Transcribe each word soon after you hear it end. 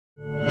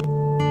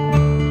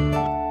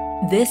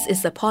This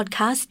is a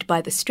podcast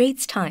by The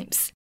Straits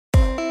Times.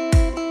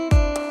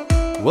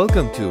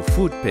 Welcome to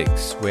Food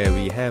Picks, where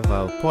we have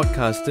our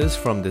podcasters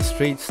from The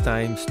Straits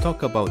Times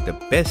talk about the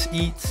best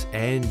eats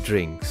and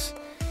drinks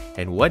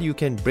and what you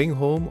can bring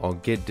home or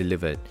get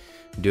delivered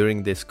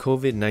during this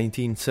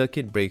COVID-19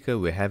 circuit breaker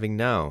we're having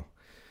now.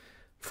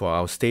 For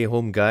our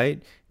stay-home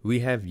guide, we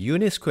have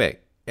Eunice Quek,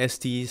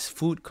 ST's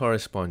food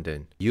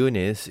correspondent.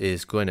 Eunice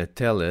is going to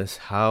tell us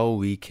how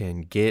we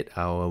can get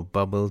our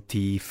bubble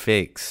tea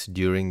fix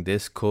during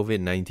this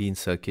COVID-19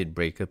 circuit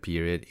breaker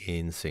period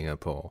in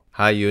Singapore.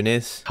 Hi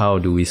Eunice, how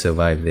do we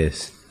survive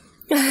this?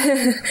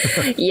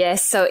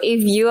 Yes, so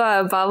if you are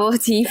a bubble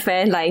tea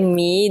fan like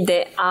me,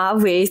 there are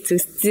ways to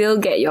still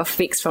get your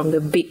fix from the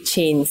big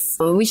chains,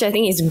 which I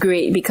think is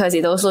great because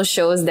it also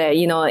shows that,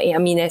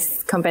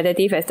 as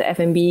competitive as the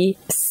F&B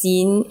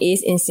scene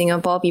is in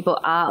Singapore, people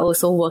are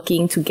also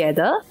working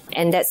together.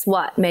 And that's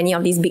what many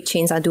of these big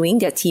chains are doing.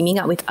 They're teaming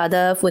up with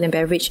other food and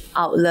beverage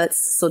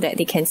outlets so that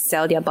they can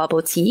sell their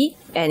bubble tea.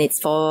 And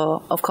it's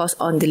for, of course,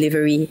 on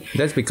delivery.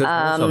 That's because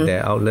most of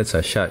their outlets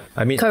are shut.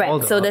 Correct. All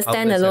the so the outlets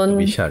standalone have to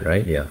be shut,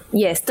 right? Yeah.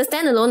 Yes, the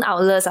standalone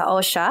outlets are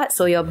all shut.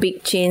 So your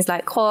big chains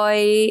like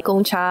Koi,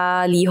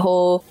 Gongcha,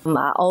 Liho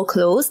are all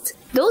closed.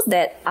 Those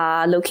that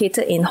are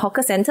located in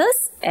hawker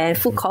centres and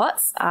food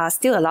courts are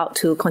still allowed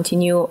to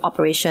continue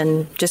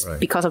operation just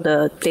because of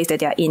the place that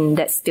they are in.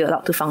 That's still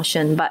allowed to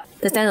function. But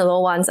the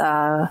standalone ones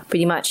are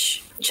pretty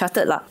much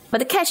shuttered lah. But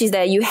the catch is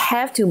that you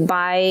have to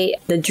buy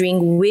the drink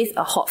with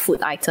a hot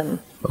food item.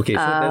 Okay, so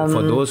then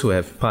for those who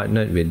have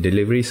partnered with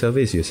delivery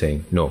service, you're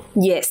saying no?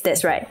 Yes,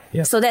 that's right.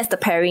 Yeah. So that's the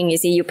pairing, you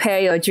see. You pair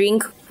your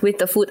drink with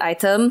the food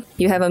item,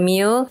 you have a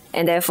meal,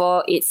 and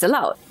therefore it's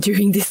allowed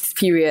during this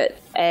period.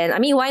 And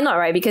why not,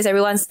 right? Because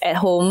everyone's at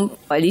home,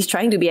 or at least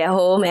trying to be at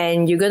home,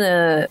 and you're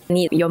gonna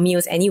need your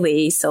meals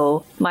anyway,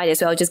 so might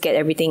as well just get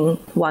everything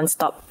one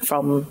stop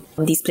from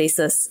these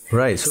places.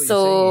 Right, so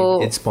you're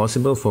saying it's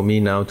possible for me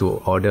now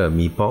to order a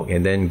mee pok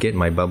and then get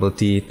my bubble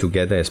tea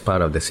together as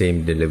part of the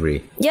same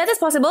delivery? Yeah, that's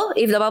possible.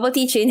 If the bubble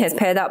tea chain has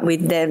paired up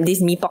with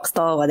this mee pok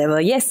store or whatever,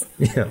 yes.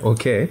 Yeah,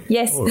 okay.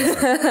 Yes. Right.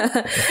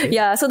 Okay.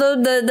 Yeah, so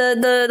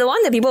the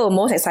one that people were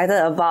most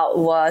excited about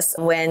was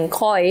when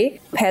Koi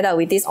paired up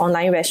with this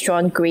online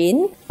restaurant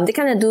Grain. They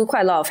kind of do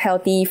quite a lot of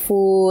healthy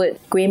food,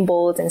 grain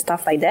bowls and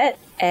stuff like that.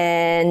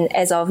 And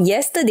as of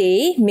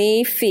yesterday,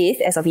 May 5th,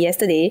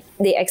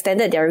 they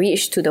extended their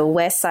reach to the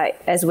west side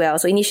as well.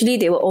 So initially,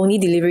 they were only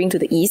delivering to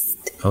the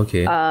east.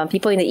 Okay.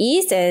 People in the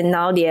east, and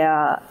now they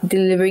are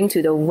delivering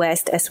to the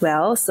west as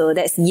well. So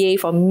that's yay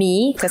for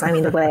me because I'm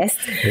in the west.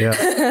 Yeah.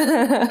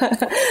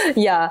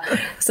 Yeah,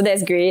 so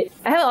that's great.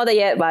 I haven't ordered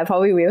yet, but I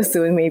probably will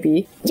soon,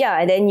 maybe. Yeah,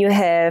 and then you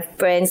have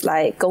brands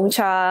like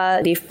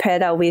Gongcha. They've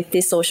paired up with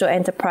this social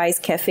enterprise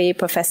cafe,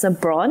 Professor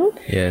Braun.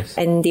 Yes.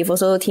 And they've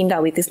also teamed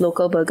up with this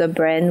local burger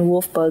brand,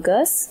 Wolf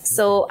Burgers.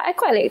 So I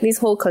quite like this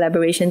whole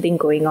collaboration thing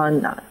going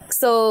on now.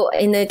 So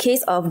in the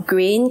case of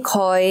Grain,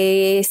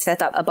 Koi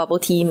set up a bubble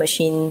tea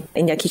machine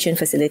in their kitchen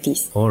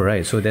facilities. All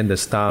right. So then the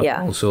staff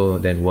also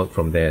then work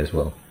from there as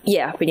well.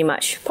 Yeah, pretty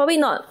much. Probably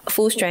not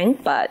full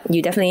strength, but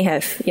you definitely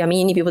have, you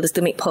need people to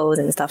still make pearls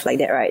and stuff like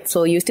that, right?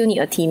 So you still need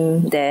a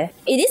team there.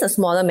 It is a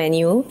smaller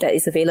menu that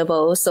is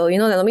available. So,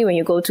 normally when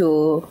you go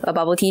to a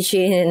bubble tea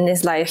chain and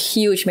there's like a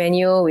huge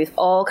menu with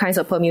all kinds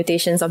of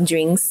permutations of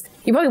drinks,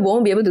 you probably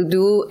won't be able to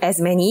do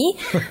as many.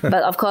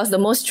 But of course, the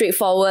most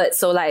straightforward,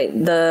 so like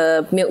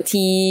the milk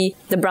tea,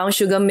 the brown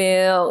sugar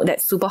milk,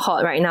 that's super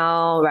hot right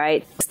now,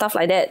 right? Stuff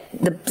like that.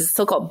 The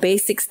so-called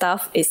basic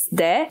stuff is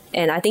there.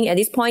 And I think at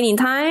this point in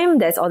time,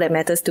 that's all that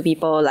matters to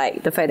people,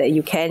 like the fact that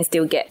you can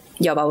still get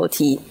your bubble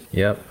tea.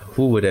 Yep.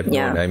 Who would have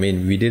known? Yeah.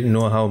 We didn't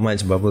know how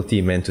much bubble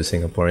tea meant to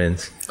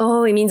Singaporeans.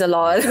 Oh, it means a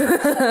lot.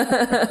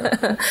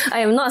 I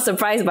am not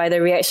surprised by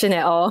the reaction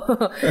at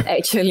all,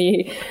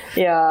 actually.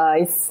 Yeah,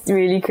 it's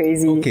really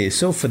crazy. Okay,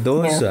 so for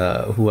those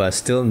who are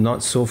still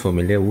not so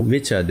familiar,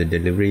 which are the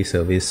delivery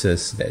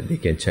services that they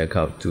can check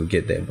out to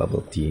get their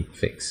bubble tea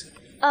fix?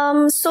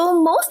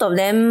 So most of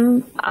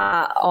them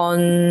are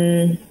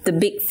on the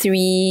big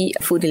three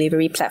food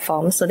delivery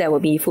platforms. So that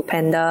would be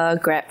Foodpanda,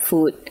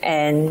 GrabFood,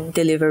 and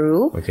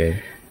Deliveroo.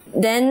 Okay.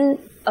 Then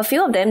a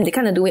few of them, they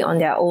kind of do it on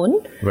their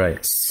own. Right.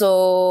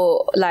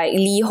 So like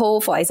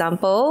Liho, for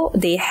example,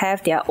 they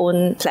have their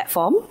own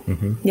platform.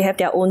 Mm-hmm. They have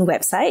their own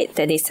website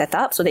that they set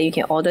up so that you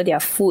can order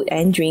their food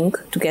and drink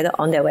together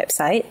on their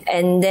website.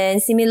 And then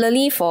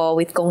similarly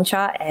with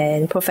Gongcha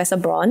and Professor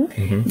Braun,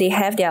 they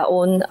have their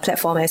own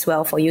platform as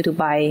well for you to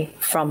buy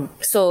from.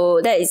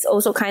 So that is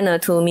also kind of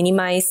to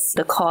minimize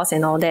the cost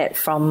and all that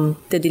from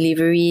the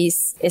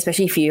deliveries,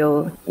 especially if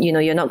you're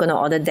not going to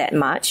order that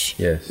much.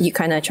 Yes. You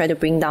kind of try to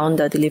bring down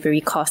the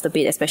delivery cost a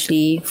bit,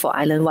 especially for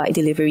island-wide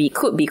delivery.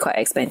 Could be quite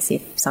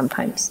expensive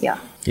sometimes, yeah.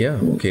 Yeah,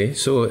 okay.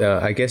 So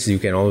I guess you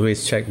can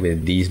always check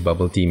with these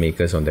bubble tea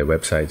makers on their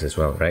websites as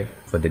well, right?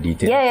 For the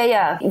details.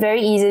 Yeah.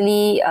 Very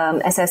easily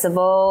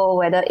accessible,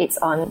 whether it's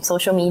on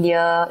social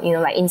media,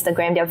 like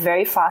Instagram. They're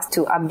very fast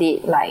to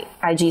update like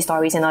IG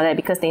stories and all that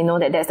because they know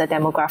that that's the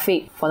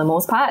demographic for the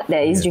most part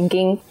that is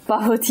drinking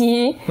bubble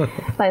tea.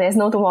 Like there's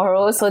no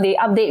tomorrow. So they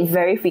update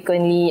very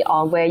frequently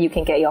on where you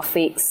can get your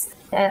fix.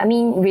 And I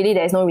mean, really,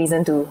 there's no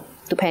reason to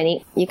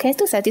panic. You can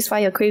still satisfy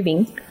your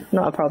craving.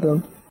 Not a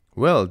problem.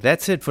 Well,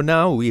 that's it for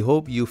now. We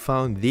hope you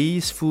found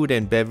these food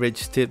and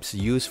beverage tips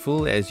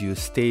useful as you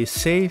stay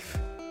safe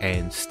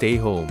and stay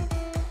home.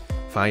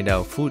 Find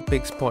our Food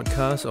Picks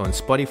podcast on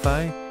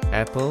Spotify,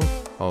 Apple,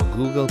 or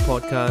Google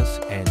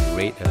Podcasts and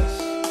rate us.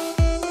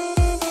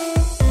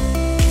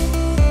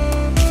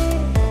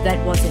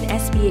 That was an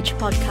SPH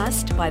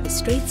podcast by The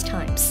Straits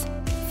Times.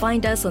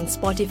 Find us on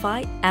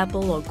Spotify,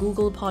 Apple or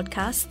Google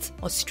Podcasts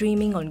or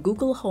streaming on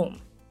Google Home.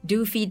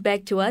 Do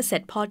feedback to us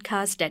at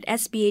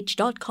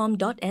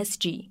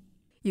podcast@sph.com.sg.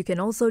 You can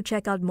also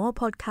check out more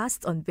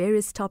podcasts on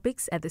various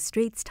topics at The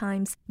Straits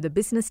Times, The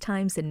Business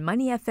Times and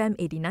Money FM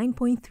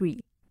 89.3.